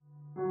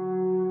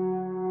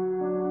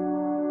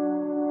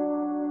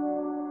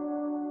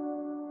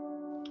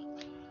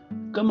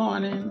Good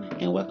morning,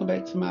 and welcome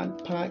back to my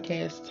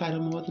podcast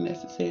titled More Than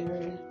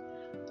Necessary.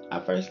 I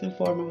first and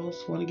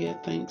foremost want to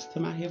give thanks to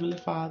my Heavenly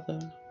Father,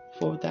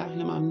 for without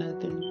Him I'm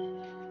nothing,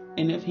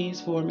 and if He's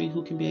for me,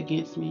 who can be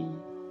against me?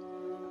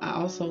 I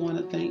also want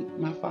to thank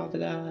my Father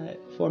God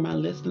for my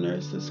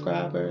listeners,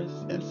 subscribers,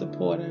 and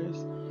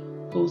supporters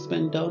who's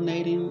been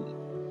donating,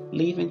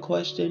 leaving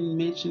questions,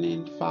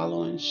 mentioning,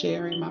 following,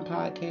 sharing my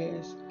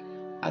podcast.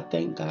 I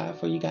thank God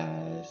for you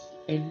guys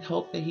and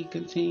hope that He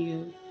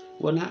continue.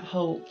 Well, not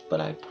hope, but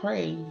I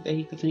pray that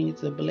He continue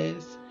to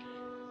bless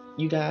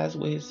you guys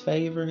with His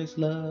favor, His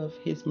love,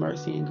 His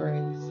mercy, and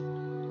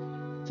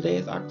grace. Today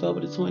is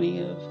October the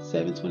 20th,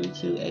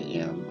 7:22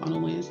 a.m. on a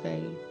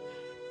Wednesday,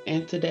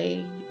 and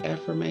today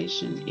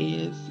affirmation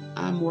is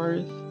I am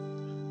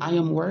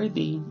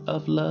worthy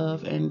of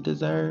love and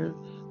deserve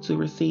to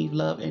receive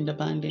love in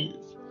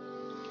abundance.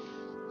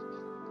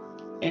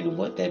 And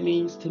what that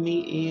means to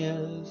me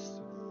is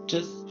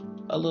just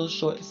a little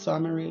short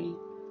summary.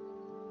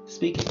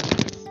 Speaking,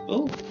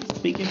 oh,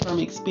 speaking from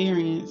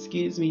experience,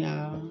 excuse me,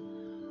 y'all.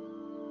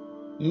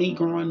 Me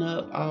growing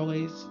up,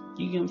 always,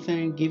 you know what I'm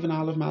saying, giving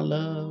all of my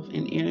love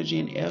and energy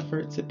and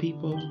effort to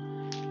people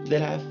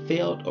that I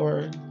felt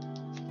or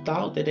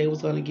thought that they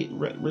was going to get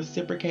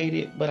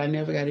reciprocated, but I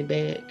never got it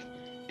back.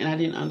 And I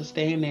didn't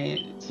understand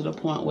that to the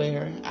point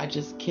where I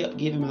just kept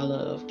giving my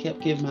love,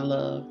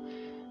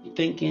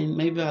 thinking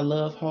maybe I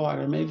love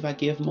harder, maybe if I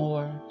give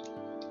more,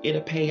 it'll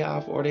pay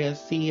off, or they'll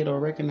see it or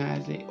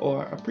recognize it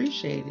or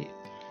appreciate it.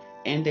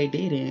 And they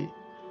didn't.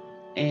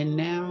 And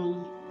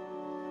now,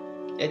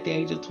 at the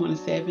age of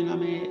 27,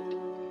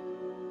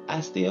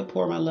 I still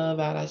pour my love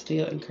out. I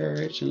still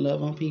encourage and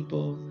love on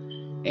people.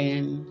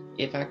 And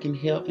if I can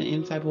help in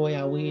any type of way,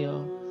 I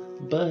will.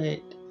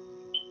 But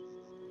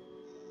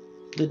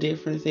the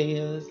difference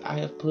is I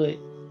have put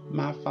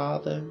my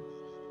Father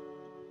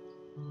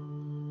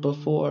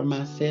before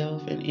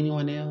myself and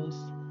anyone else.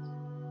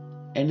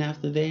 And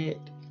after that,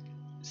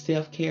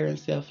 self-care and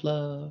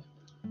self-love.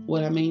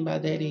 What I mean by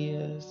that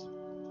is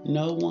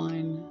no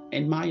one,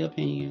 in my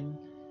opinion,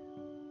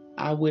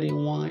 I wouldn't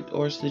want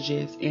or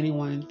suggest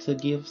anyone to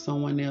give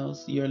someone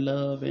else your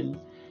love and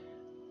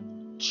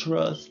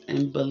trust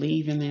and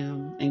believe in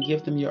them and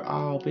give them your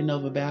all, bend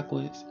over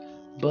backwards,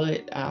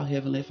 but our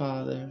Heavenly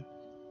Father.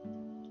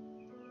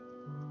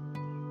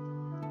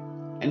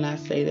 And I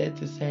say that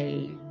to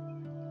say,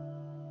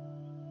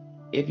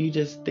 if you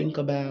just think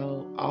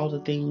about all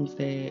the things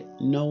that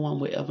no one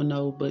will ever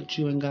know but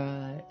you and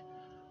God,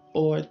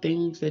 or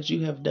things that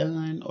you have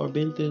done or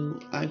been through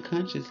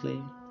unconsciously,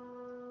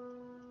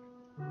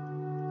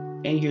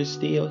 and you're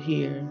still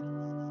here,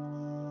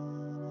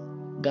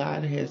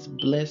 God has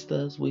blessed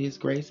us with His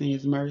grace and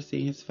His mercy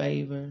and His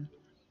favor.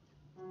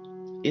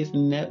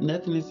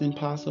 Nothing is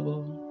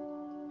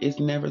impossible. It's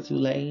never too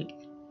late.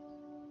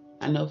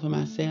 I know for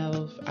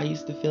myself, I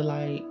used to feel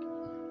like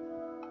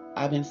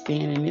I've been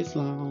sinning this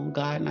long,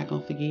 God not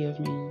gonna forgive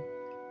me.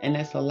 And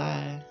that's a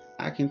lie.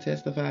 I can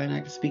testify and I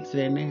can speak to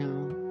that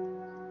now.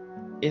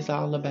 It's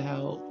all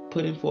about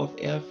putting forth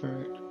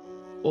effort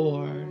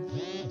or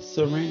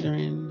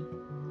surrendering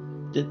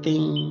the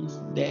things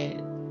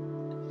that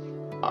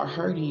are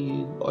hurting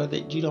you or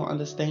that you don't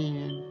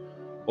understand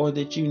or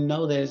that you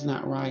know that is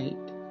not right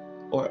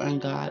or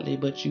ungodly,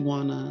 but you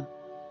want to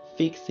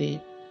fix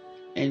it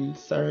and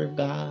serve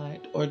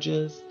God, or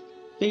just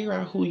figure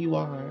out who you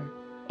are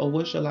or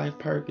what's your life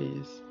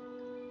purpose.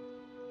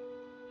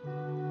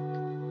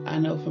 I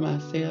know for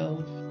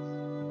myself,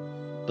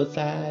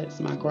 besides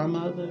my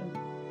grandmother,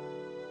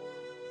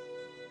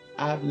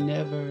 I've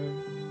never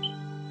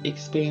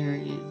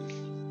experienced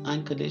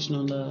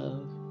unconditional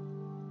love.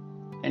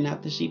 And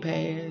after she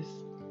passed,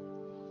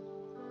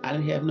 I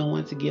didn't have no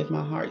one to give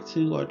my heart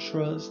to or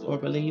trust or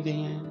believe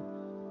in.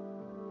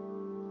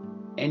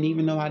 And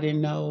even though I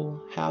didn't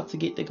know how to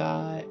get to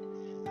God,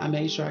 I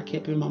made sure I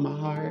kept Him on my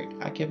heart.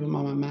 I kept Him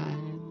on my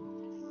mind.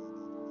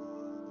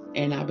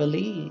 And I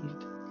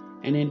believed.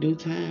 And in due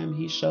time,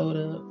 He showed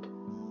up.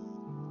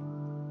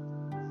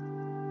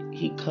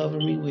 He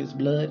covered me with His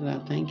blood, and I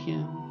thank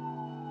Him.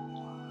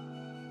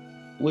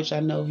 Which I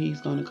know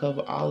He's going to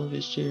cover all of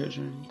His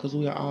children, because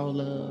we are all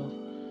loved,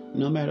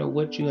 no matter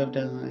what you have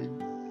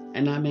done.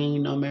 And I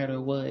mean no matter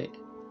what.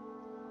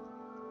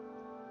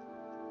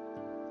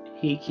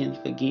 He can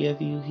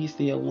forgive you. He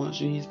still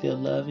wants you. He still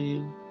loves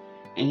you.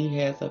 And He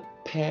has a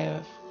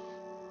path,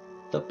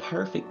 the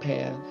perfect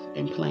path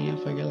and plan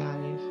for your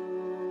life.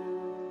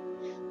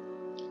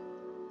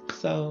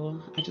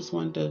 So I just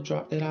wanted to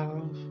drop that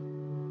off.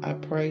 I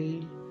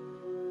pray,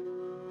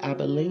 I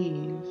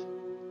believe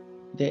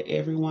that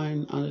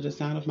everyone under the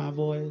sound of my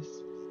voice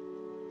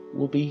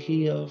will be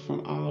healed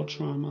from all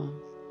trauma,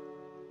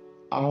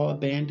 all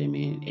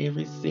abandonment,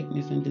 every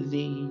sickness and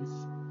disease.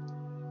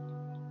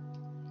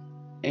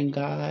 And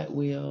God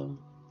will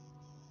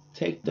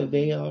take the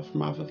veil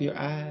from off of your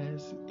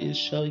eyes and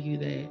show you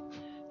that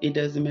it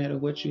doesn't matter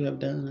what you have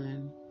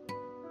done,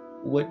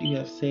 what you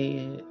have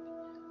said,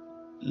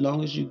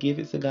 long as you give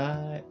it to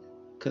God,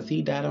 because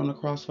He died on the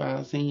cross for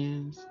our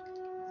sins.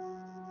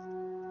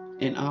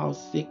 And all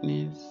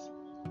sickness,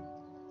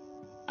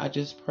 I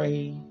just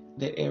pray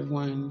that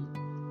everyone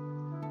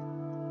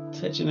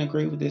touch and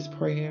agree with this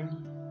prayer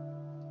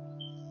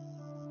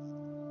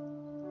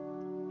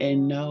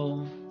and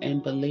know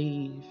and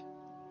believe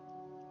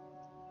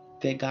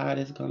that God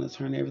is going to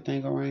turn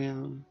everything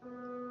around.